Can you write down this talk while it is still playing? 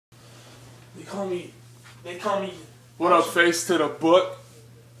They call me. What up, face to the book?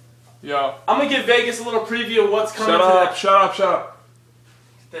 Yo. I'm gonna give Vegas a little preview of what's coming today. Shut up.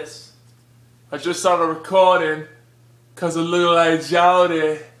 This. I just started recording because it look like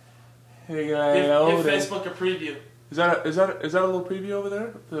Jody. Give Facebook a preview. Is that a little preview over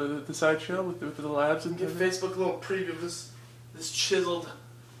there? The side show with the labs and give Facebook a little preview of this chiseled.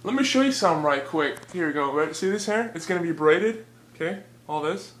 Let me show you something right quick. Here we go. Right, see this hair? It's gonna be braided. Okay, all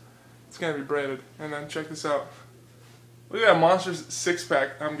this. It's gonna be braided. And then check this out. Look at that monster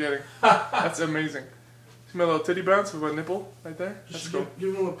six-pack I'm getting. That's amazing. See my little titty bounce with my nipple right there? That's cool.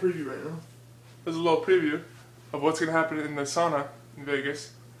 Give them a little preview right now. There's a little preview of what's gonna happen in the sauna in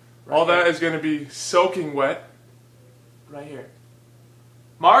Vegas. Right all here. That is gonna be soaking wet. Right here.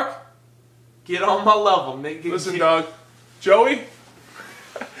 Mark, get on my level, nigga. Listen, dog. Joey,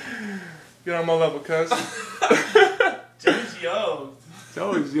 get on my level, cuz. Joey's yoked.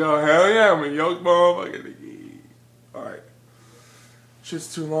 Joey's yoked. Hell yeah, I'm a yoked motherfucker. Alright.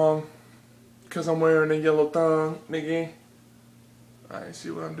 Shit's too long. Cause I'm wearing a yellow thong, nigga. Alright,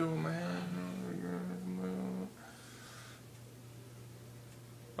 see what I'm doing with my hand?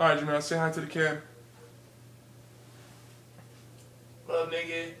 Alright, Jamel, say hi to the cam. What up,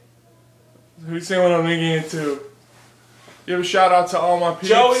 nigga? Who you saying what up, nigga, into? Give a shout out to all my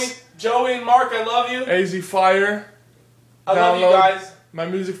peeps. Joey and Mark, I love you. AZ Fire. I love you guys. My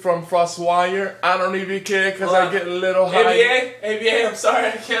music from Frostwire. I don't even care because I get a little high. ABA, I'm sorry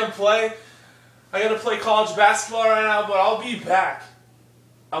I can't play. I gotta play college basketball right now, but I'll be back.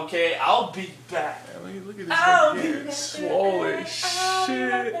 Okay, I'll be back. Man, look at this nigga swole as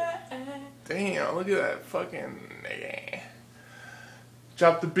shit. Damn, look at that fucking nigga.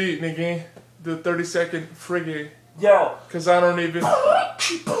 Drop the beat, nigga. Do 30-second friggy. Yo. Cause I don't even.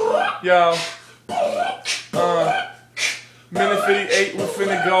 Yo. Minute 58, we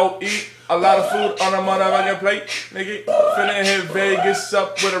finna go eat a lot of food on a motherfucking plate, nigga. Finna hit Vegas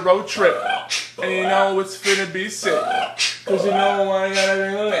up with a road trip, and you know it's finna be sick. Cause you know I gotta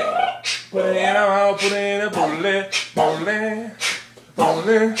bring a leg. Put it in a mouth, put it in a bullet, bowling,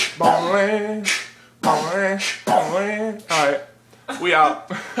 bowling, bowling, bowling, bowling. Alright, we out.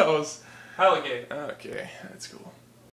 That was hella gay. Okay, that's cool.